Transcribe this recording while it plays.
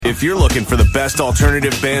If you're looking for the best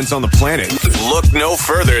alternative bands on the planet, look no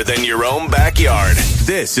further than your own backyard.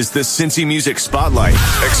 This is the Cincy Music Spotlight,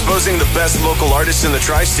 exposing the best local artists in the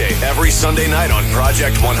tri-state every Sunday night on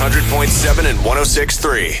Project 100.7 and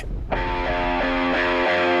 106.3.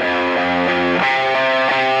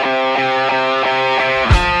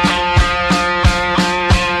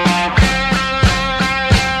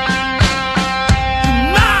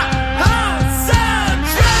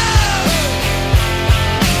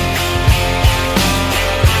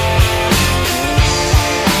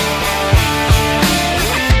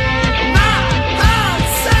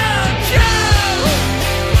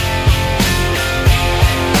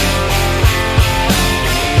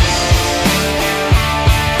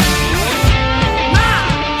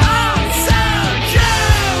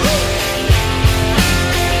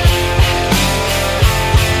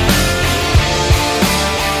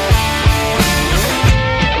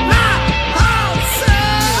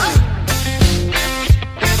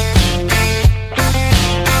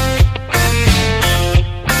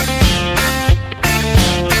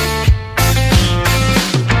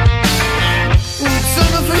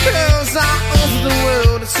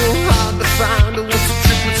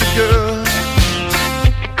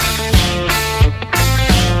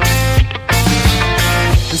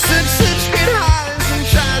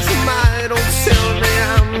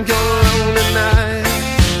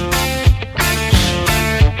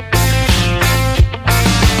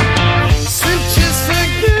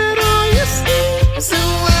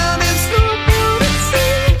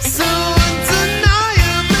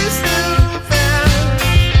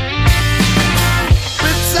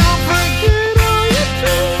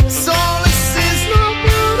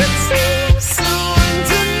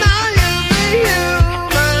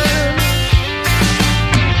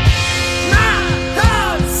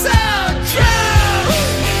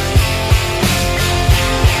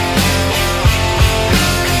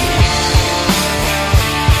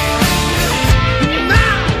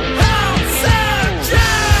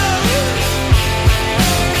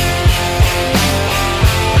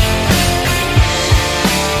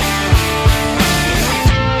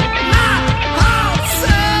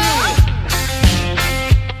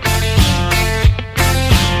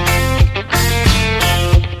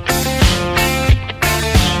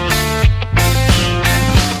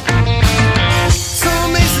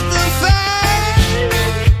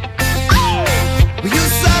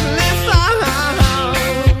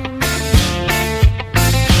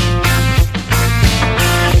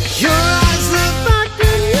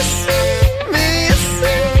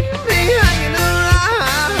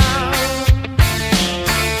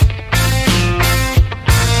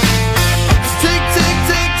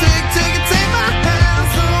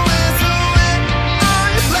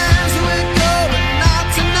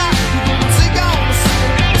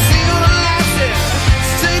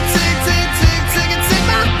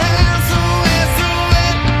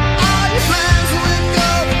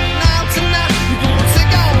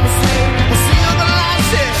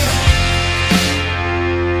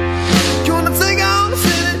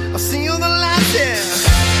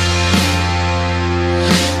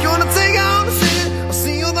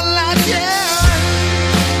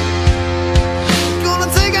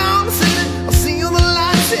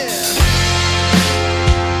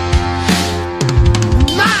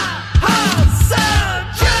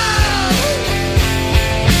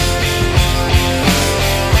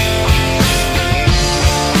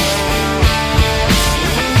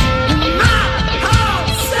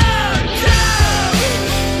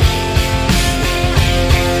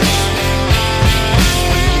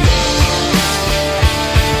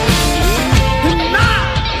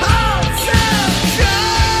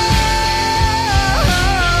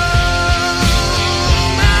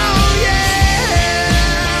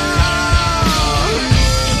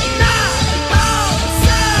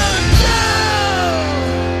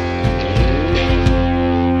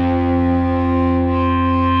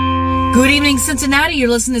 Cincinnati, you're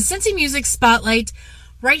listening to Cincy Music Spotlight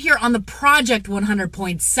right here on the Project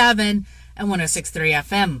 100.7 and 106.3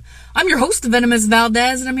 FM. I'm your host, Venomous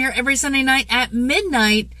Valdez, and I'm here every Sunday night at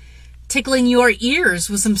midnight tickling your ears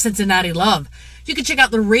with some Cincinnati love. You can check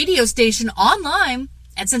out the radio station online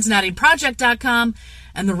at CincinnatiProject.com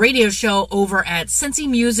and the radio show over at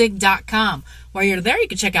CincyMusic.com. While you're there, you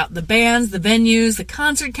can check out the bands, the venues, the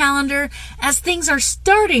concert calendar as things are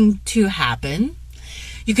starting to happen.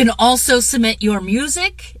 You can also submit your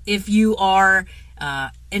music if you are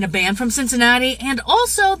in a band from Cincinnati, and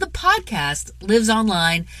also the podcast lives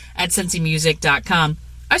online at CincyMusic.com.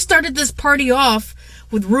 I started this party off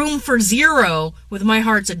with Room for Zero with My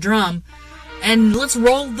Heart's a Drum, and let's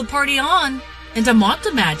roll the party on into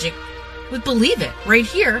Monta Magic with Believe It right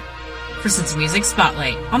here for Cincy Music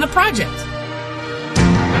Spotlight on the project.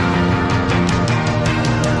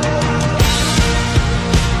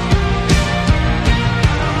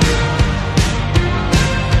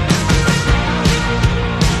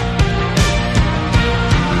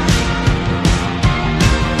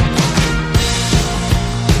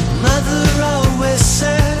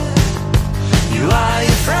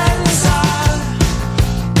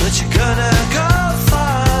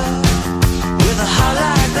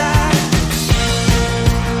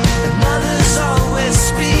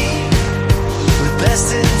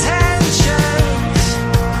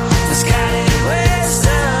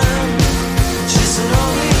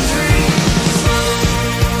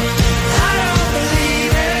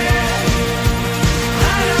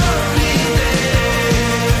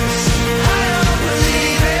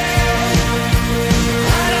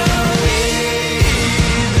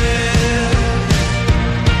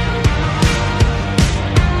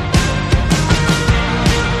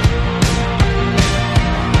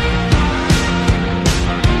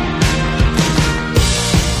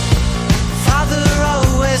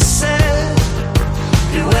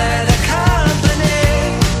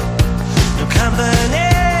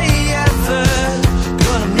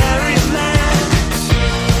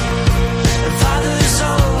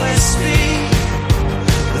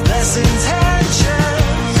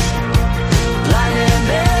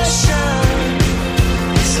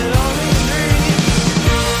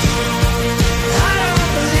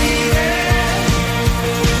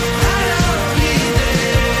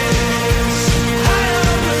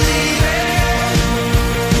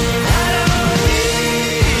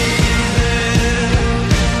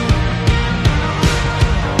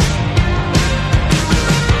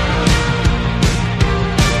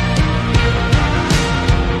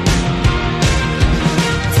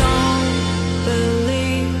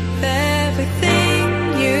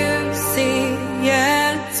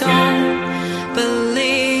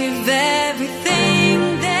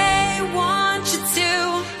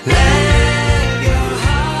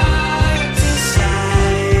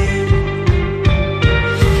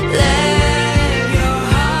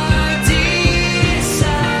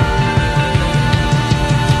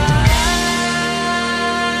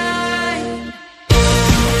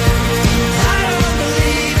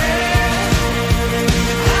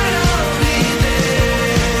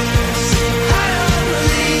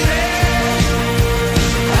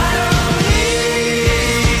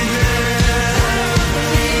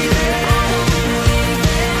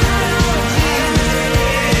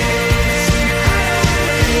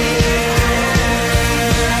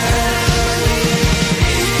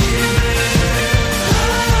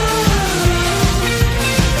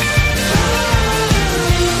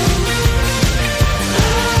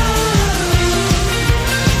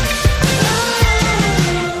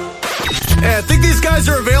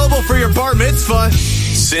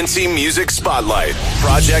 Cincy Music Spotlight,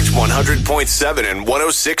 Project 100.7 and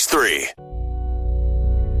 106.3.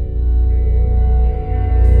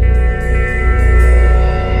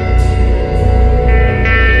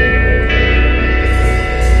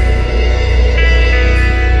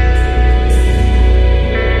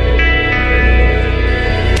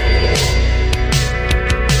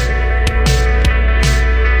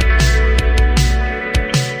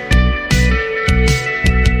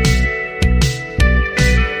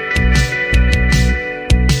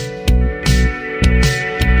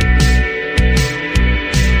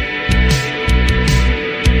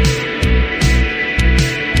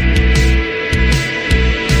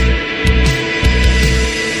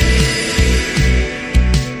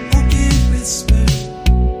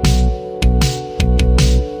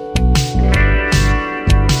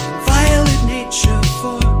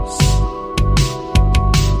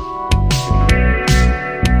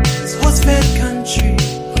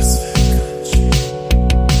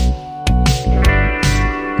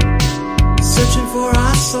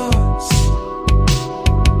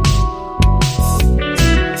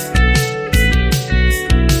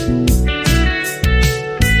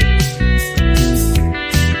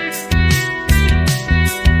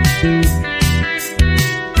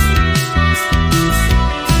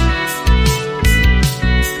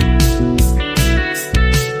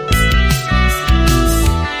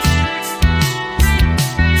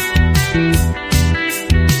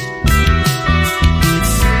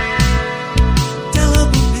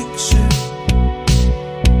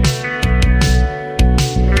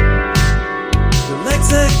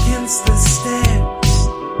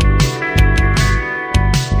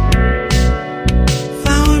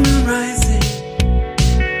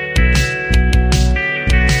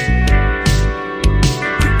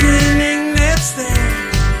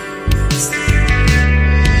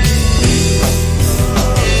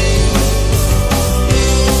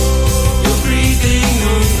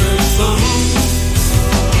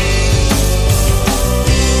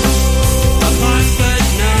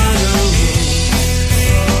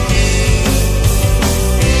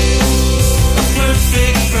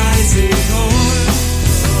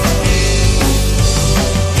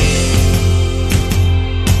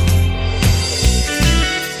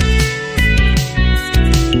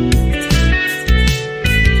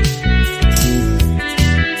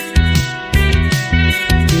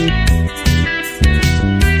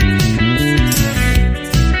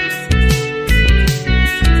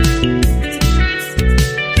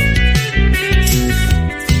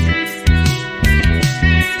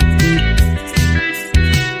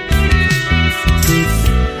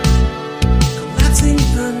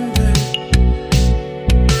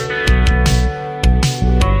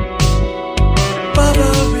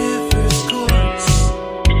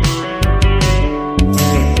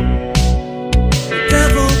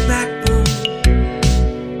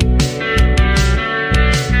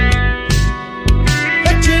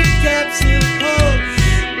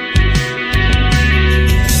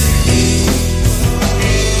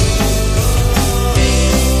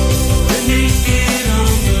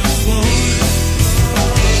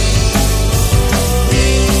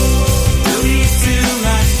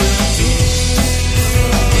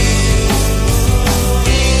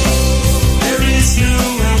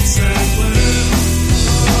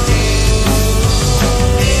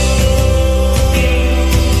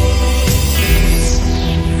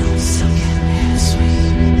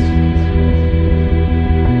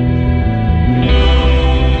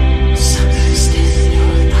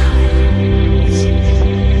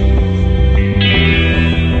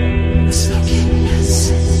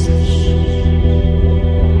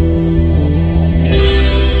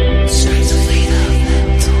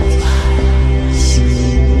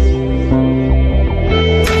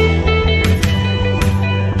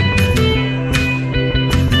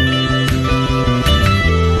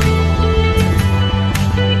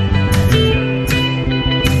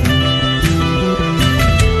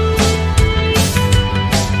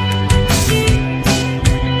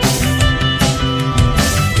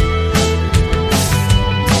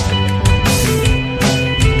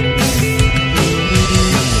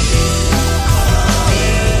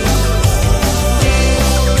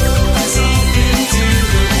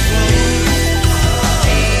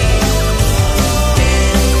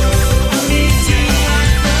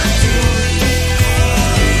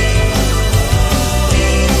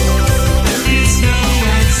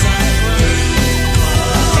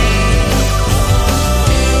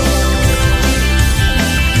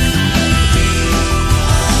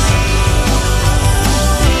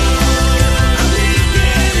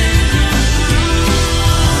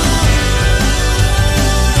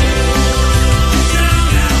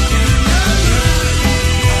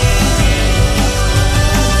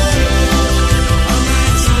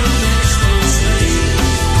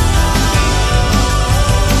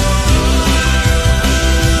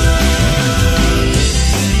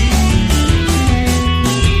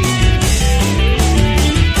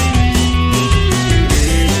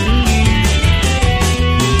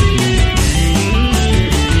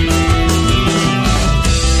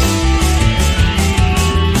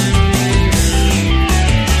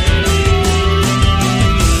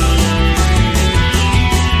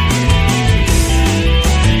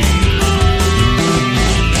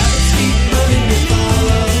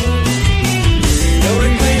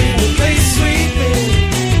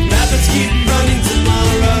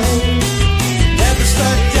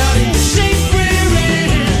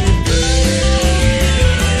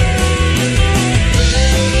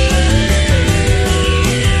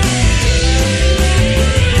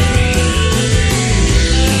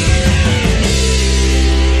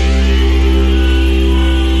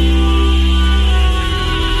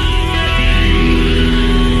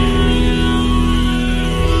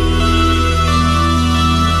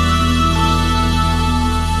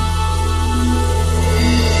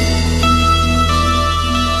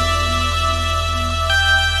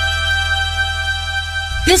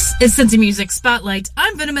 This is Cincy Music Spotlight.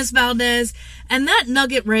 I'm Venomous Valdez, and that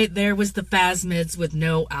nugget right there was the Phasmids with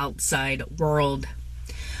No Outside World.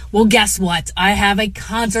 Well, guess what? I have a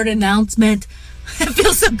concert announcement. It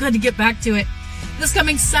feels so good to get back to it. This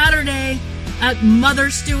coming Saturday at Mother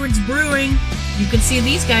Stewart's Brewing, you can see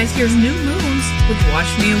these guys. Here's New Moons with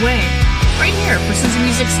Wash Me Away. Right here for Cincy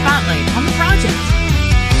Music Spotlight on the project.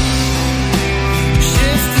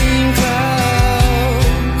 Shifting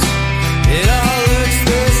clouds, it all looks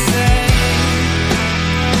the same.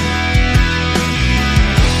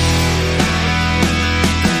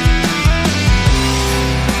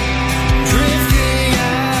 Drifting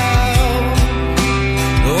out,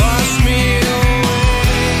 wash me away.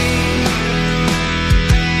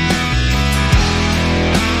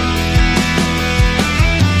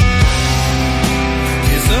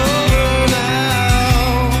 It's over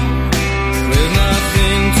now, with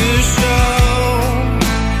nothing to show.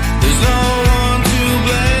 There's no one to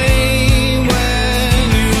blame when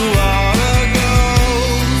you are a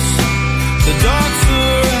ghost. The dark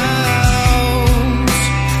surrounds,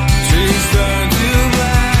 trees turn to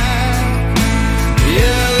black.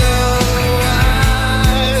 Yellow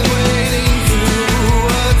eyes waiting to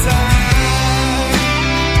attack.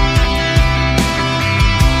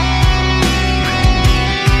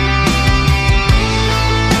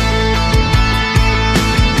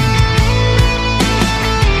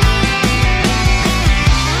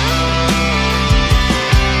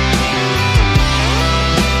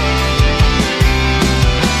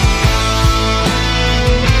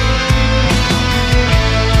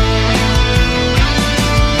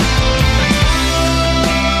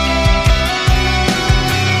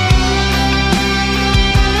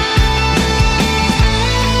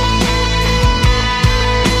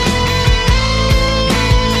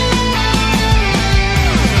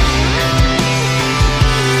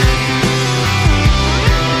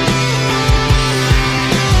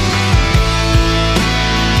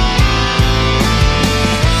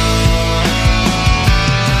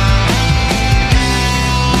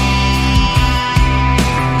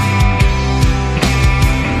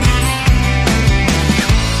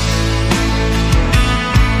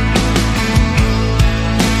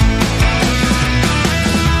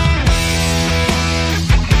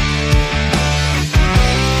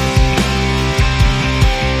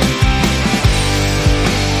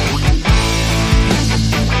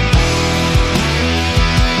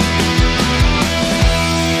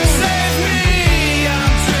 Save me,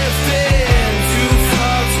 I'm drifting too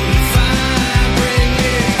far to find. Bring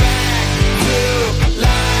me back to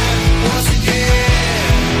life once again.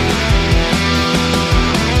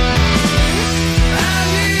 I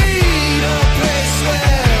need a place where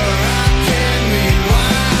I can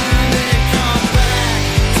rewind and come back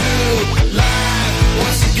to life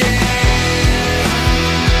once again.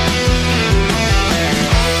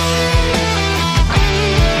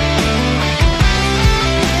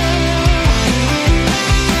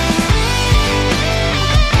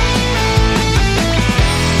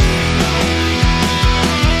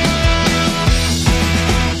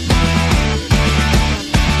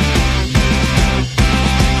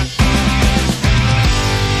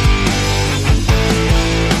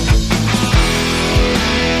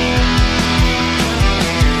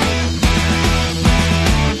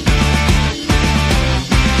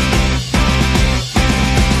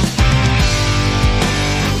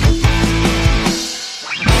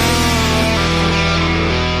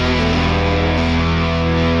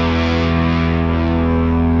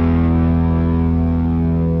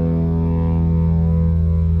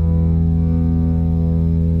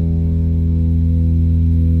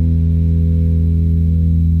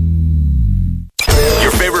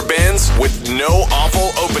 Your favorite bands with no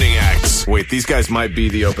awful opening acts. Wait, these guys might be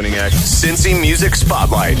the opening act. Cincy Music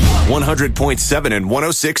Spotlight, 100.7 and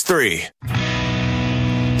 106.3.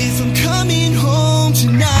 If I'm coming home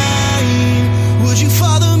tonight, would you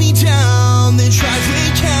follow me down the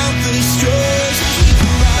driveway, count the stores, keep a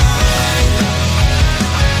ride?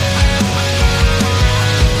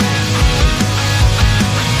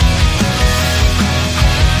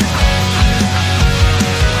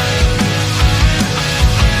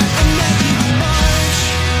 I met you in March,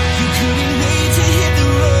 you couldn't wait to hit the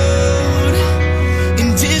road and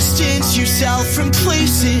distance yourself from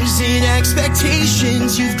places and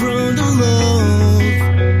expectations you've grown to love.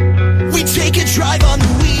 We take a drive on the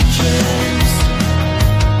weekends,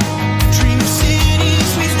 dream of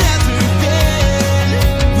cities we've never been.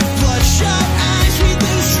 With bloodshot eyes we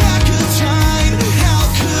lose track of time. How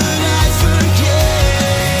could I forget?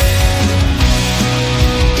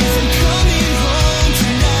 If I'm coming home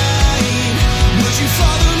tonight, would you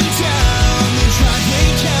follow me down the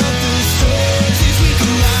driveway?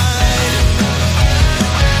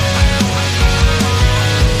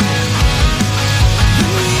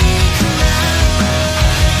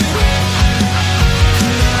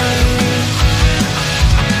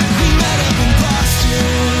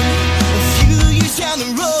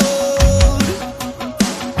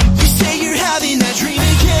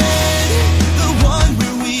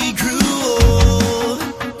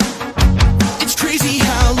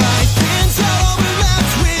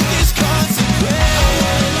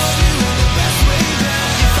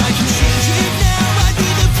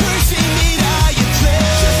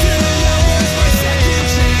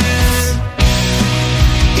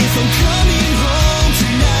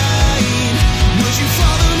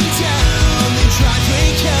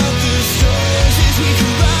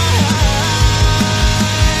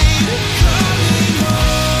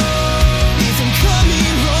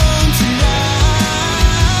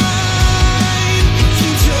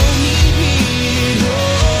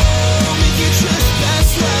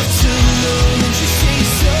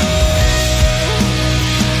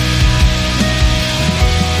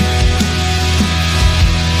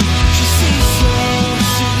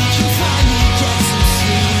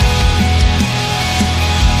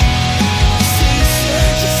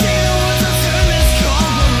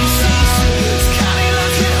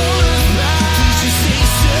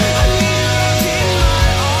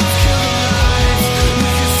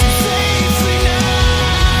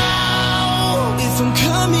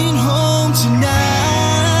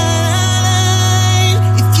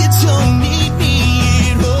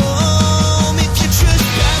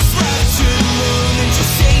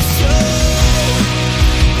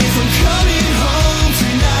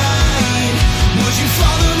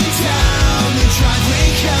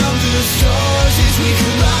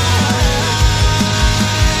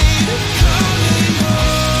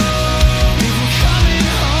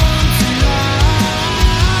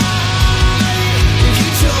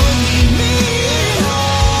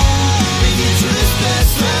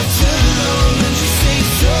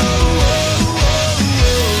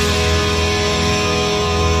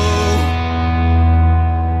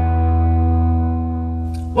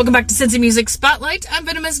 Welcome back to Cincy Music Spotlight. I'm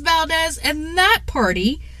Venomous Valdez, and that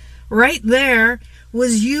party right there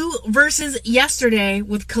was You versus Yesterday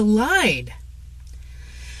with Collide.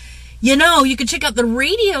 You know, you can check out the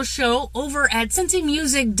radio show over at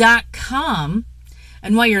cincymusic.com.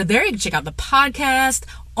 And while you're there, you can check out the podcast.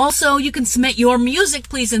 Also, you can submit your music,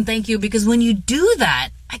 please and thank you, because when you do that,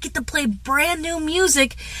 I get to play brand new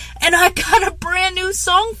music, and I got a brand new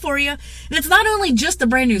song for you. And it's not only just a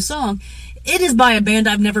brand new song, it is by a band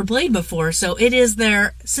I've never played before, so it is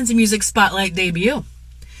their Cincy Music Spotlight debut.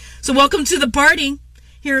 So welcome to the party.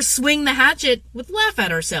 Here's Swing the Hatchet with Laugh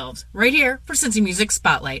at Ourselves, right here for Cincy Music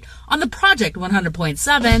Spotlight on the Project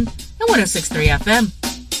 100.7 and 106.3 FM.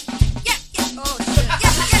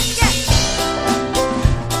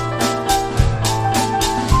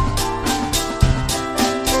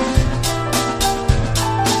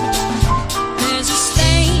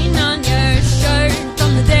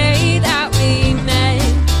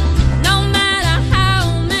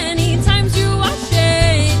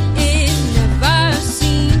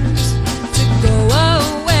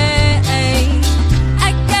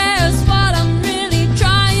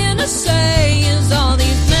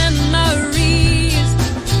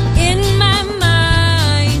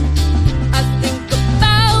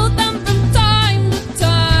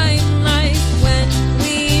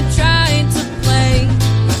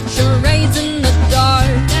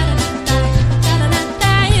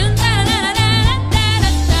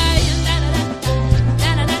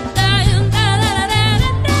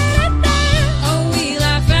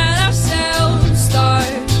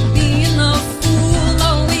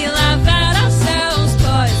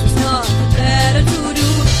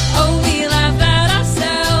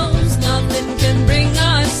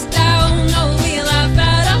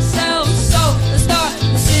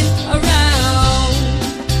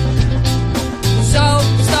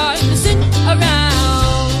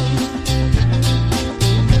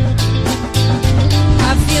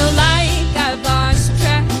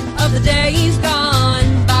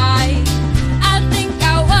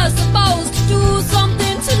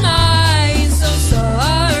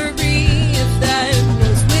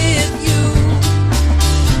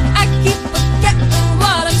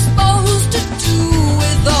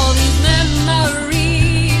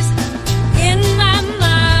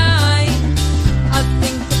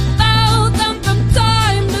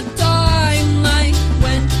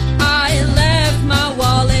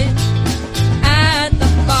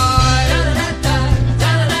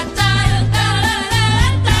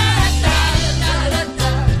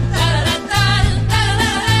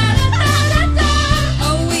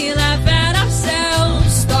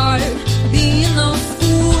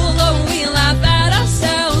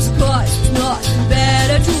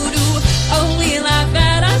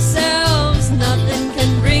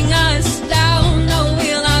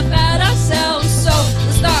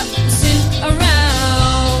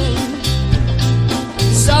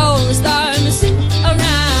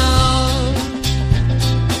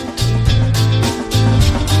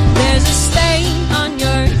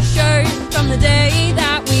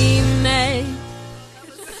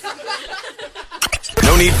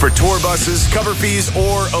 Cover fees,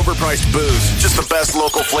 or overpriced booze. Just the best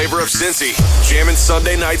local flavor of Cincy. Jamming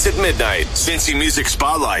Sunday nights at midnight. Cincy Music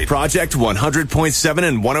Spotlight. Project 100.7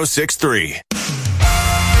 and 106.3.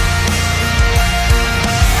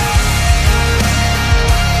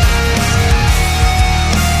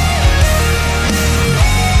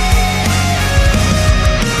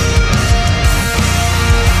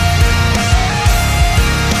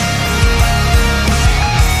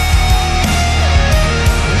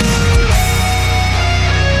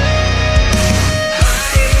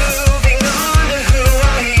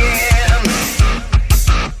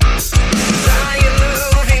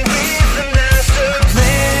 Moving with the night.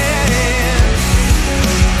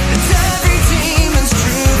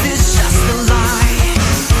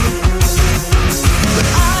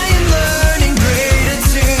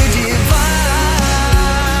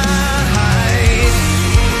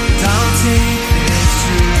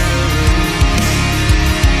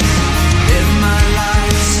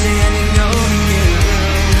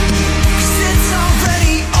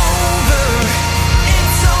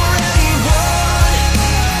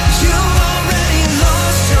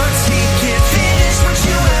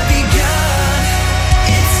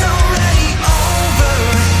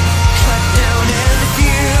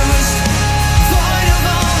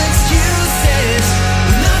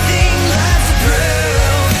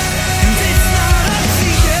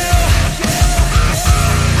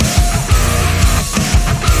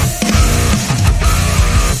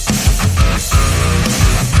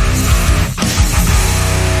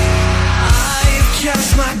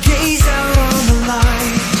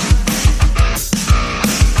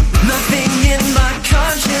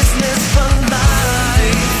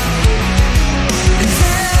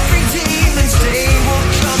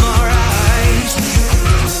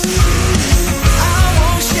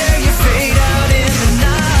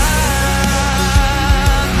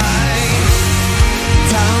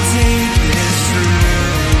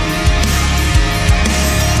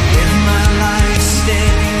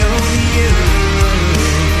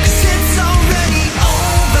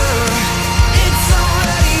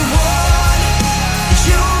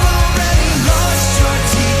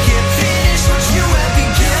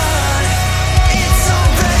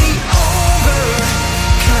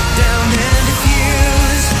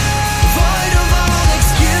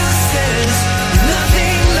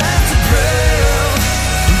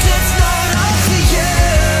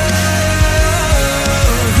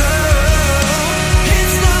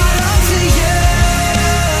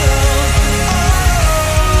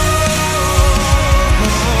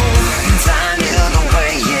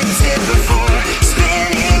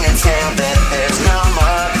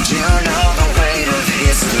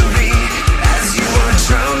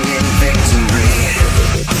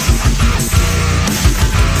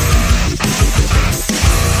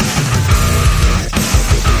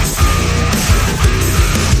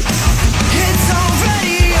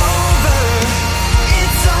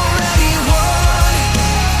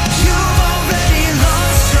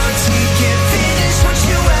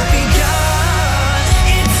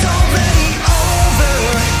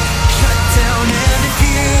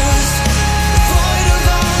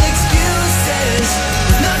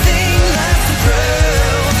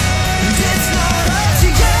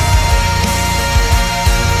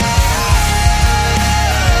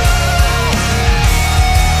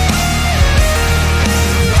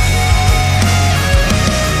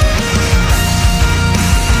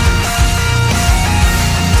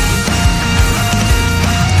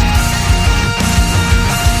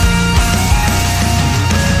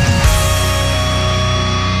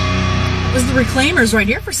 Reclaimers right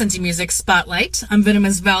here for Cincy Music Spotlight. I'm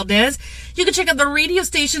Venomous Valdez. You can check out the radio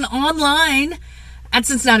station online at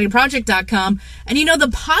CincinnatiProject.com. And you know, the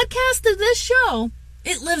podcast of this show,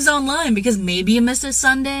 it lives online because maybe you missed a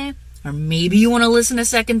Sunday, or maybe you want to listen a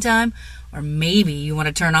second time, or maybe you want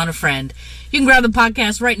to turn on a friend. You can grab the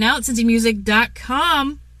podcast right now at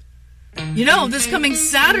CincyMusic.com. You know, this coming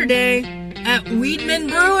Saturday at Weedman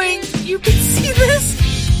Brewing, you can see this.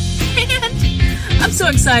 And I'm so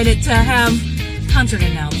excited to have concert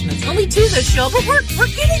announcements. Only 2 this show, but we're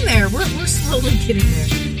getting there. We're slowly getting there.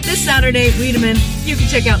 This Saturday at Wiedemann, you can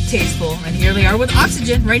check out Tasteful. And here they are with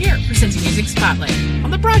Oxygen right here for Cincy Music Spotlight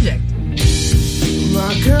on the project.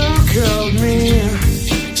 My girl called me.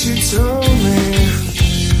 She told me,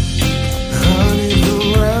 honey, the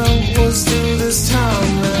well was due this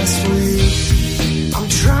time last week. I'm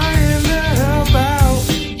trying to help out.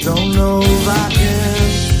 Don't know if I can.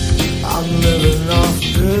 I'm living off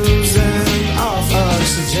booze and off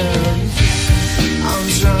oxygen. I'm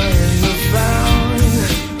trying to find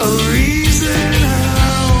a reason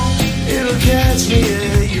how it'll catch me.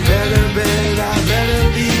 Yeah, you better bet I better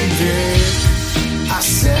be dead. I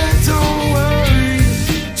said don't worry,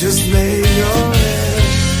 just lay your head.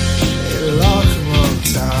 It'll all come on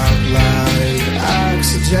top like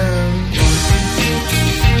oxygen.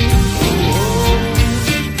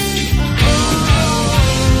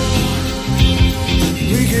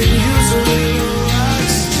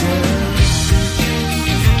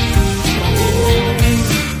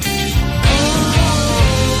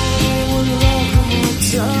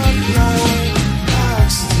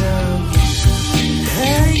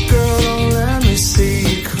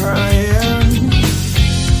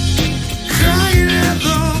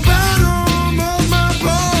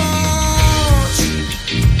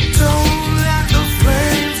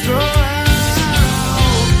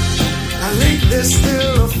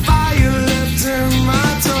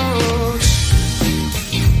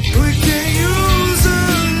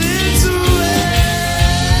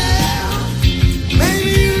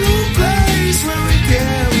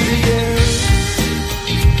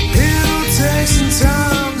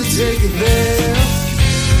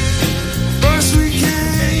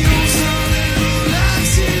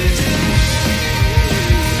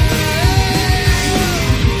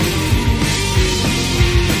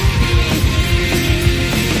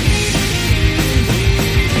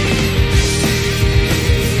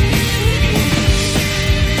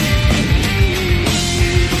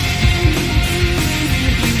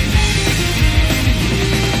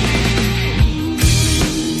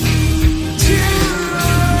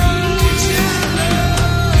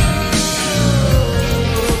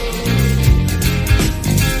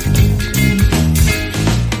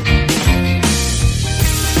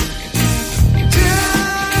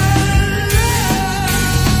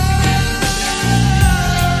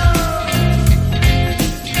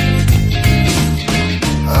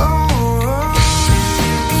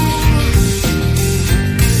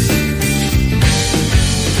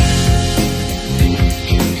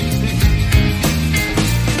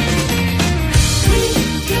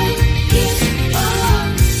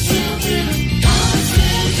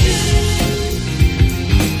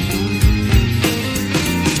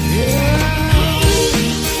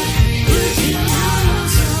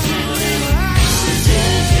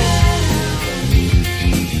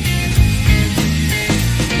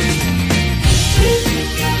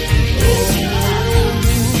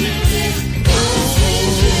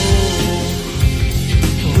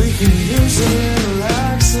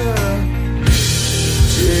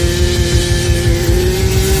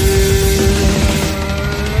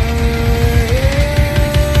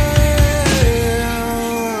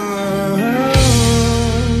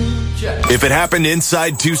 If it happened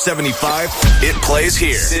inside 275, it plays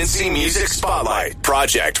here. Cincy Music Spotlight,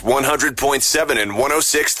 Project 100.7 and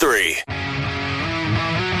 106.3.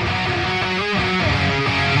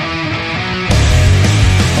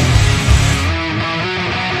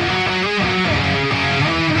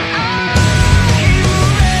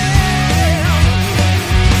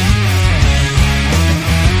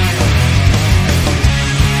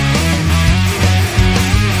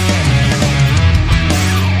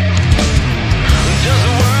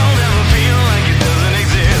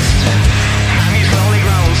 Slowly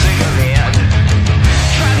grown sick of it.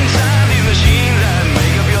 Try to decide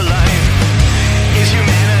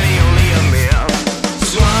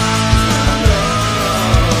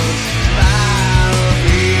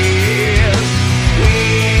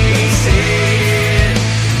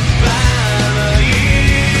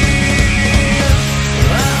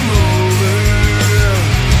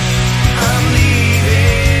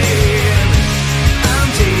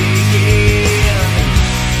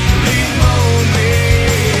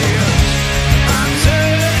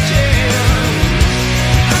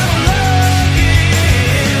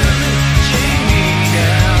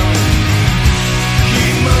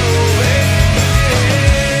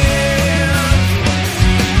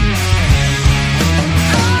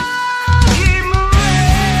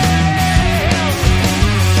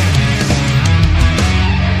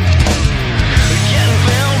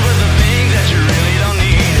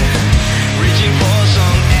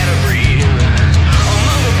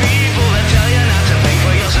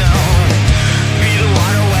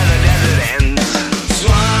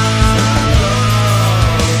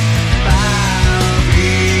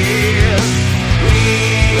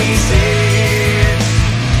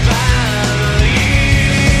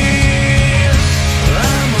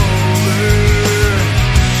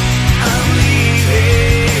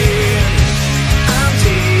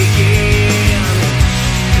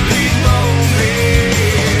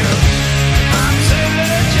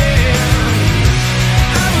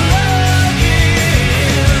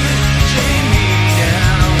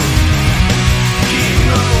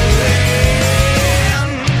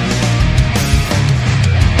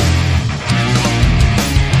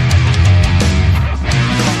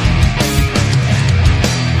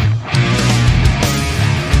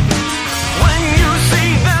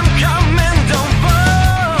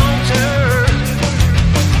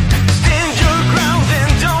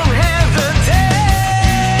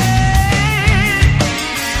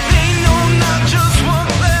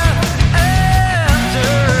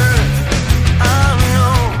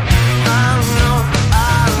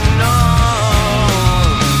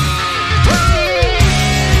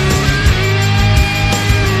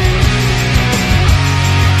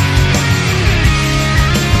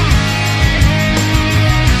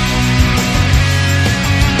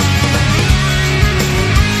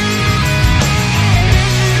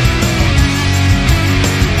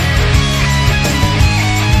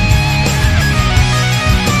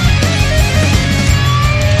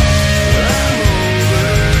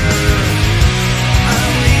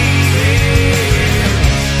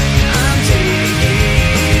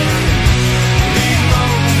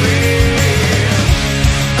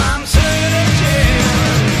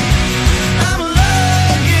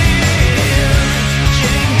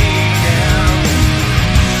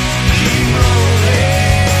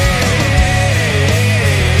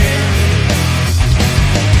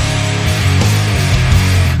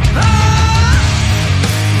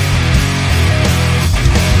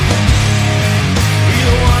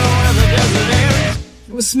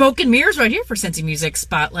Smoke and Mirrors right here for Cincy Music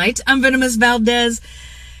Spotlight. I'm Venomous Valdez.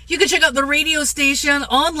 You can check out the radio station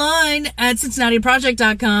online at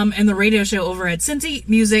CincinnatiProject.com and the radio show over at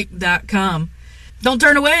CincyMusic.com. Don't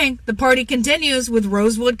turn away. The party continues with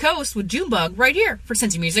Rosewood Coast with Junebug right here for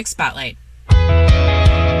Cincy Music Spotlight.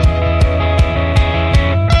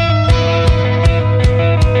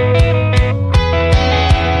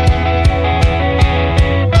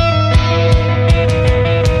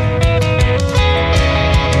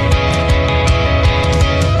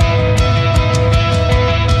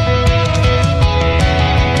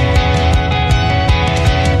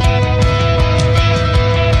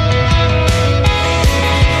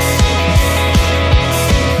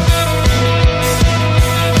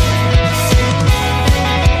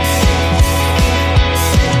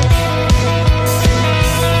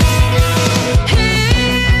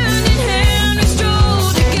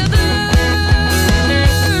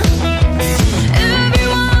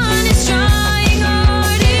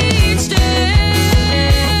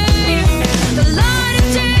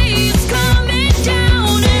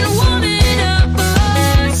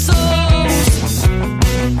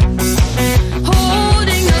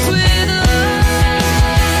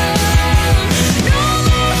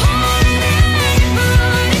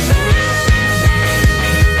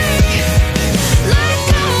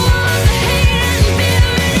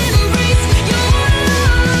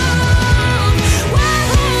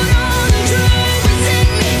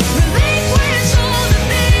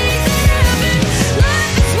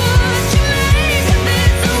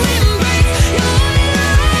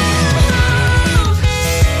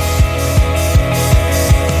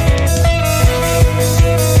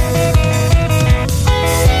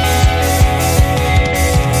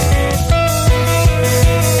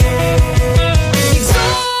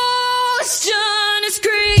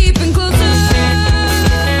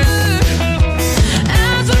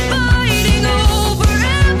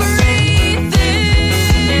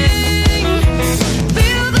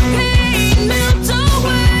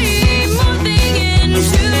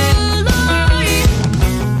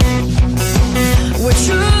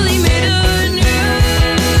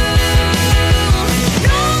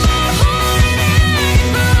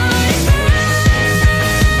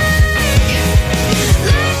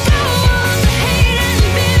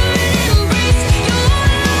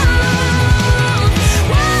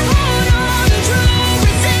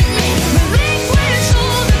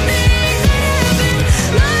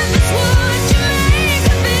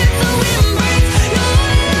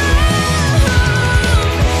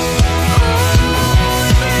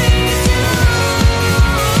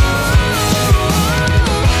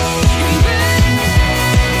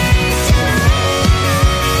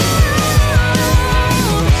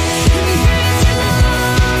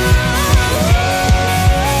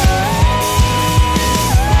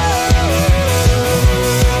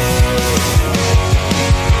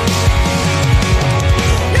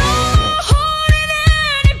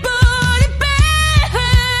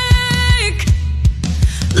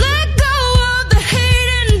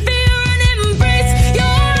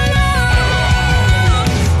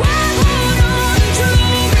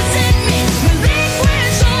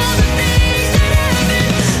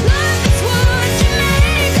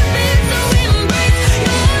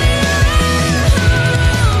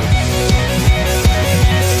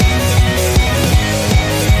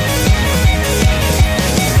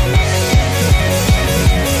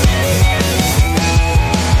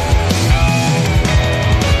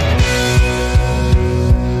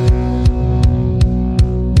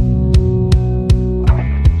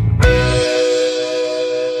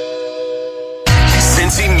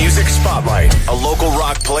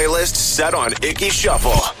 Set on Icky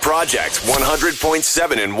Shuffle. Project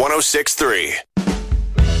 100.7 and 106.3.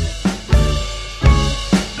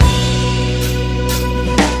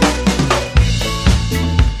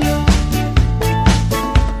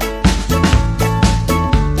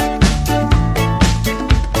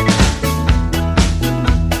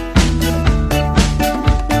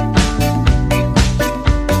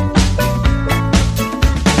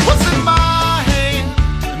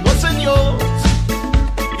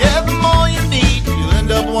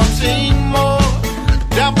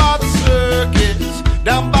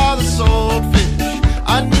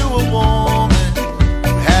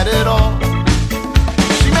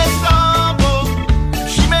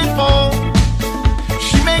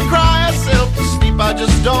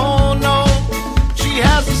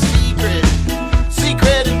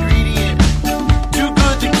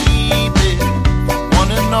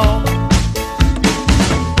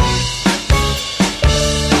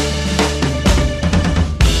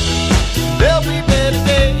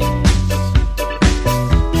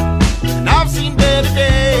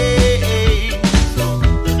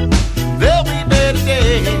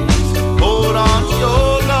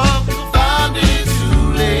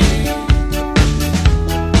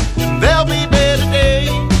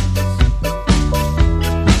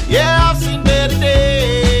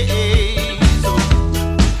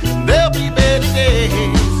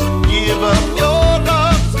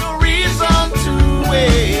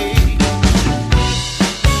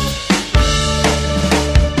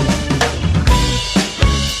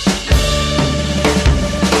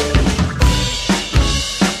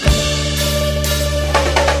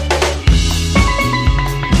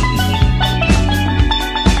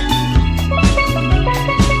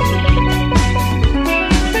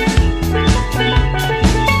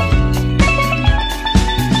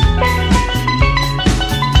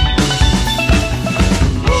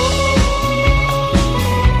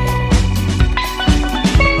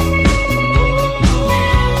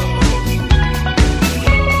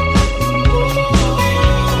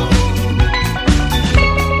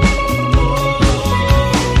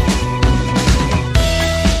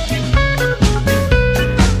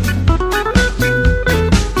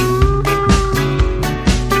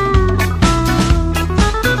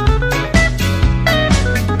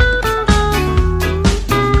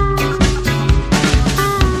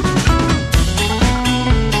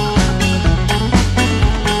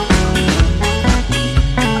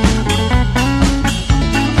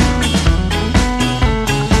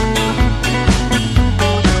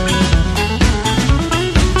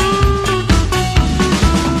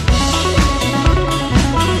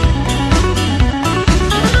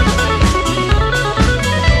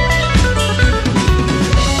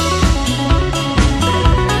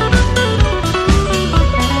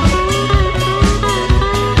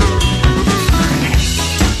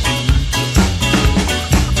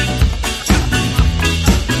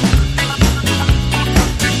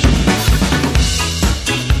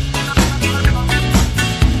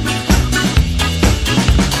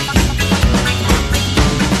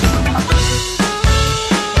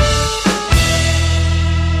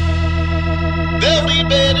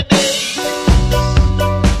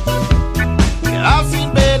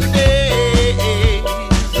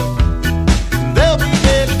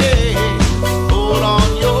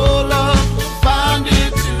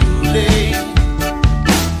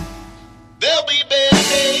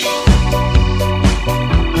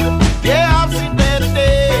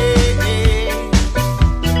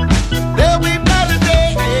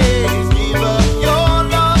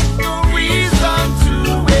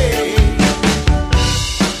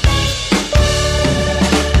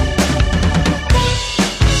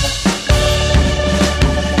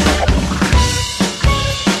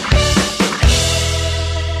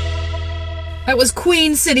 was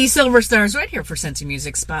Queen City Silver Stars right here for Cincy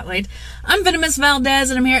Music Spotlight. I'm Venomous Valdez,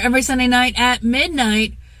 and I'm here every Sunday night at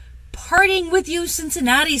midnight, partying with you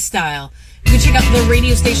Cincinnati style. You can check out the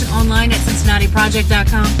radio station online at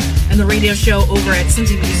CincinnatiProject.com and the radio show over at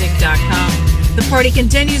CincyMusic.com. The party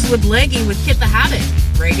continues with Leggy with Kit the Habit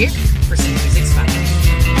right here for Cincy Music Spotlight.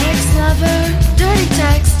 Ex-lover, dirty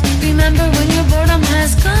text. Remember when your boredom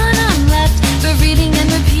has gone, I'm left. We're reading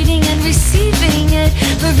and repeating and receiving it.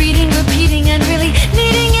 We're reading, repeating and really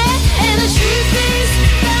needing it. And the truth is,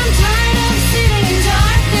 I'm tired of sitting in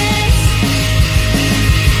darkness.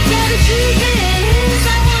 Yeah, the truth is,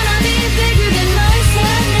 I wanna be bigger than my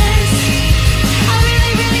sadness. I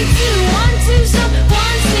really, really do want to stop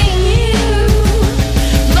wanting you,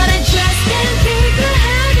 but I just can't keep the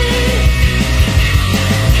habit.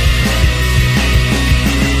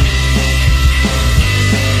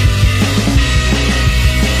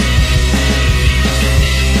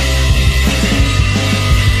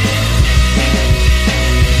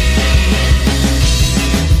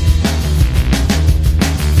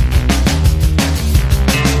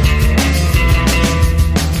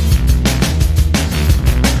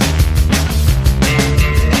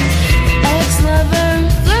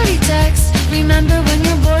 Remember when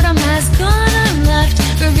your boredom has gone, I'm left.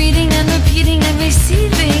 We're reading and repeating and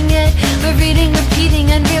receiving it. We're reading,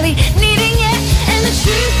 repeating and really needing it. And the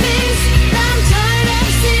truth is, I'm tired of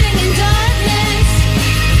sitting in darkness.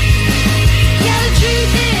 Yeah, the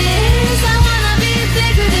truth is, I wanna be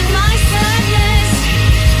bigger than my sadness.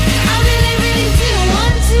 I really, really do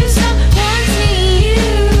want to stop wanting you,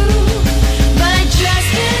 but I just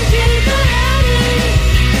can't keep the habit.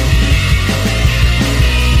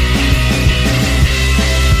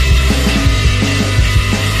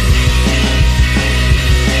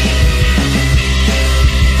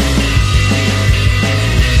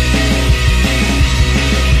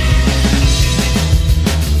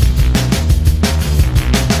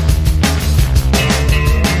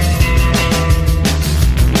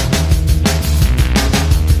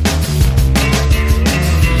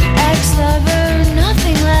 Ex-lover,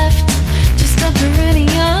 nothing left. Just a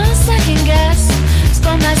perennial second guess.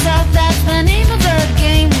 Spoil myself, that's the name of the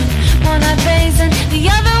game. One obeys and the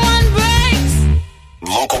other one breaks.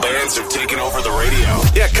 Local bands have taken over the radio.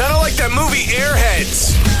 Yeah, kind of like that movie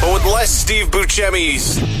Airheads, but with less Steve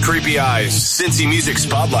Buscemi's creepy eyes. Cincy Music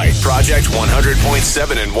Spotlight, Project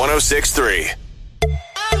 100.7 and 106.3.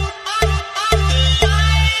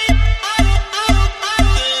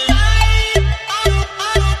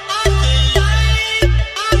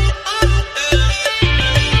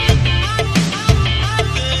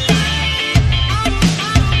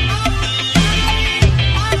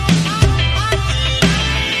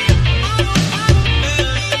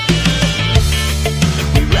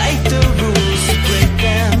 Write the rules to break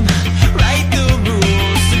them. Write the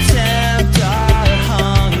rules to tempt our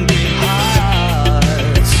hungry hearts.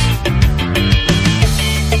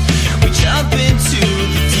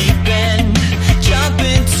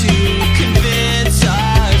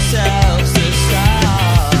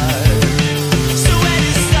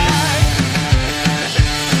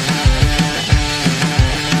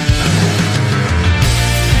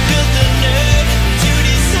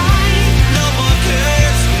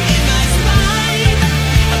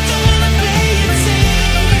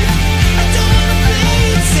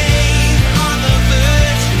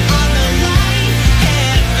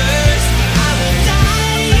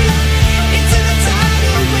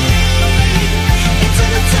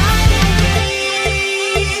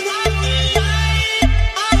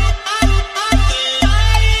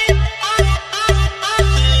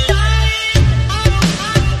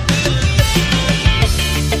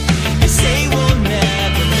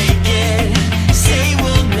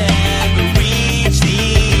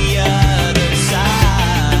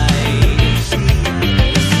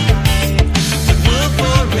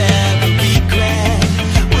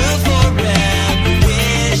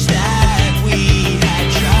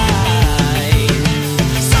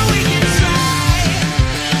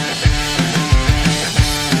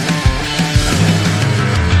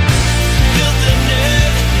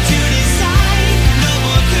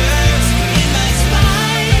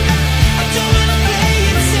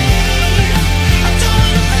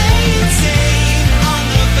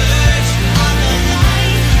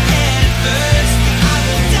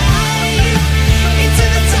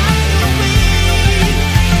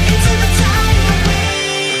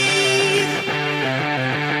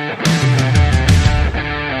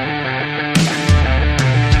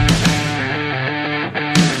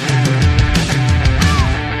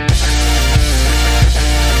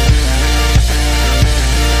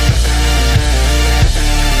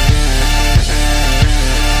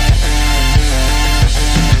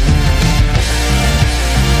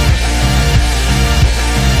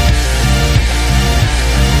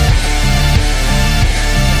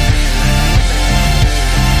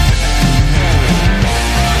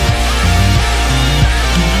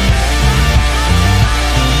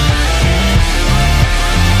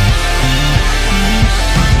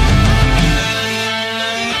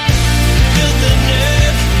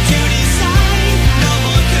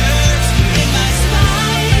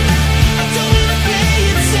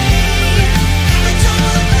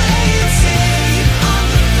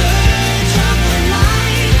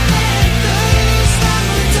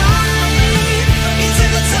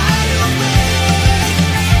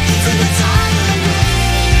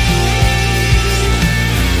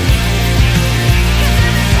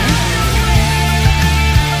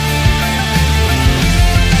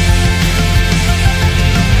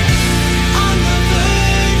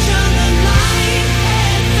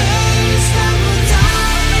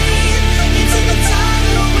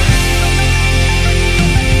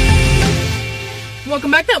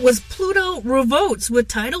 Welcome back. That was Pluto Revotes with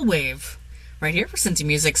Tidal Wave. Right here for Cincy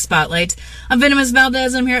Music Spotlight. I'm Venomous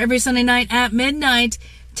Valdez. I'm here every Sunday night at midnight,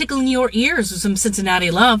 tickling your ears with some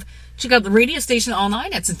Cincinnati love. Check out the radio station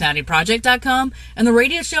online at CincinnatiProject.com and the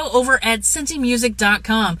radio show over at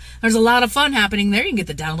CincyMusic.com. There's a lot of fun happening there. You can get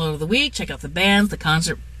the download of the week, check out the bands, the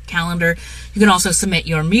concert calendar. You can also submit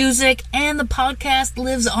your music, and the podcast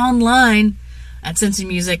lives online at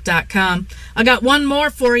CincyMusic.com. I got one more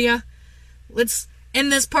for you. Let's end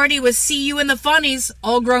this party with See You in the Funnies,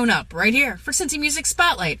 All Grown Up, right here for Cincy Music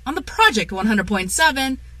Spotlight on the Project 100.7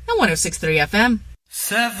 and 106.3 FM.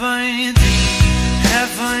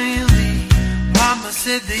 Heavenly, Mama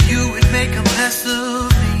said that you would make a mess of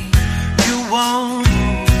me. You won't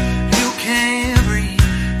move, you can't breathe.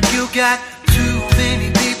 You got too many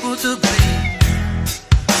people to bleed.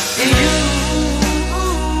 And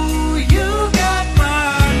you got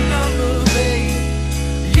my number, babe.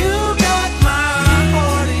 You got my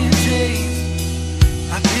heart in chains.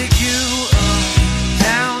 I pick you up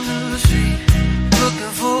down the street,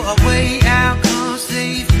 looking for a way out, come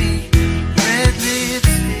save me. Red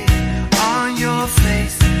lipstick on your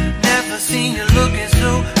face, never seen you looking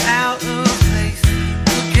so out of place.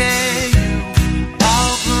 Look at you,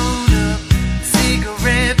 all grown up,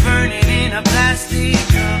 cigarette burning in a plastic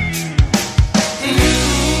cup. And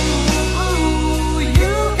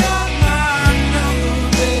you got my number,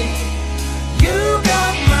 babe. You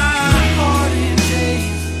got my heart in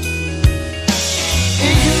chains.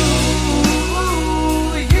 And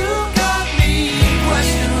you got me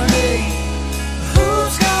questioning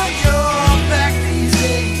who's got your back these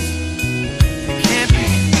days. It can't be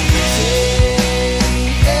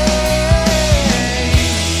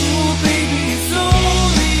ooh, baby, it's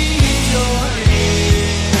only your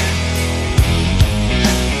head.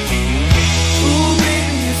 Ooh,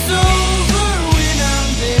 baby, it's over when I'm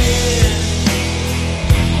dead.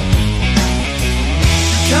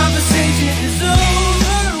 The conversation is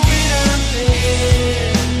over when I'm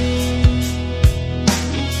dead.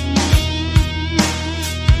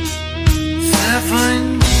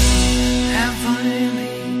 Heavenly,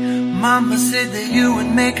 Mama said that you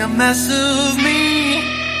would make a mess of me.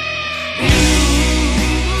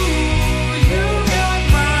 You got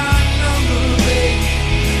my number, babe.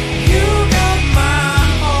 You got my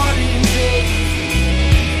heart in chains.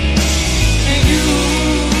 And you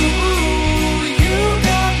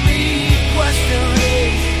got me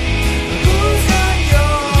questioning who's got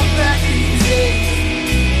your back these days.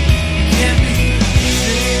 Can't be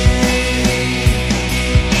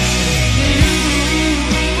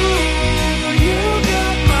you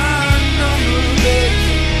got my number, babe.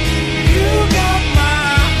 You got my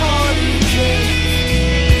heart in chains.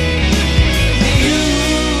 You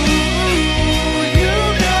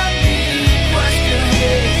got me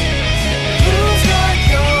questioning who's got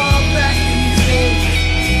your back these days.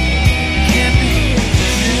 Can't be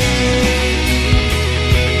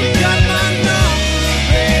you got my number,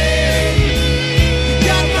 babe. You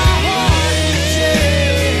got my heart in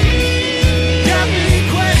chains. Got me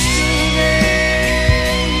questioning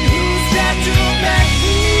who's got your back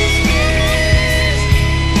these days.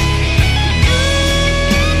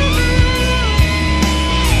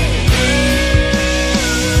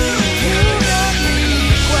 You got me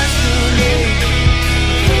questioning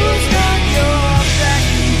who's got your back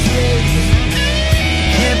these days.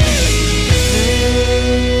 Can't be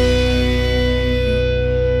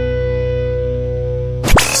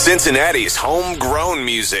Cincinnati's homegrown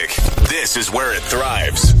music. This is where it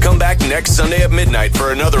thrives. Come back next Sunday at midnight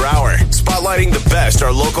for another hour, spotlighting the best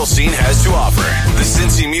our local scene has to offer. The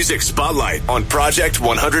Cincy Music Spotlight on Project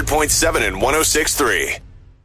 100.7 and 106.3.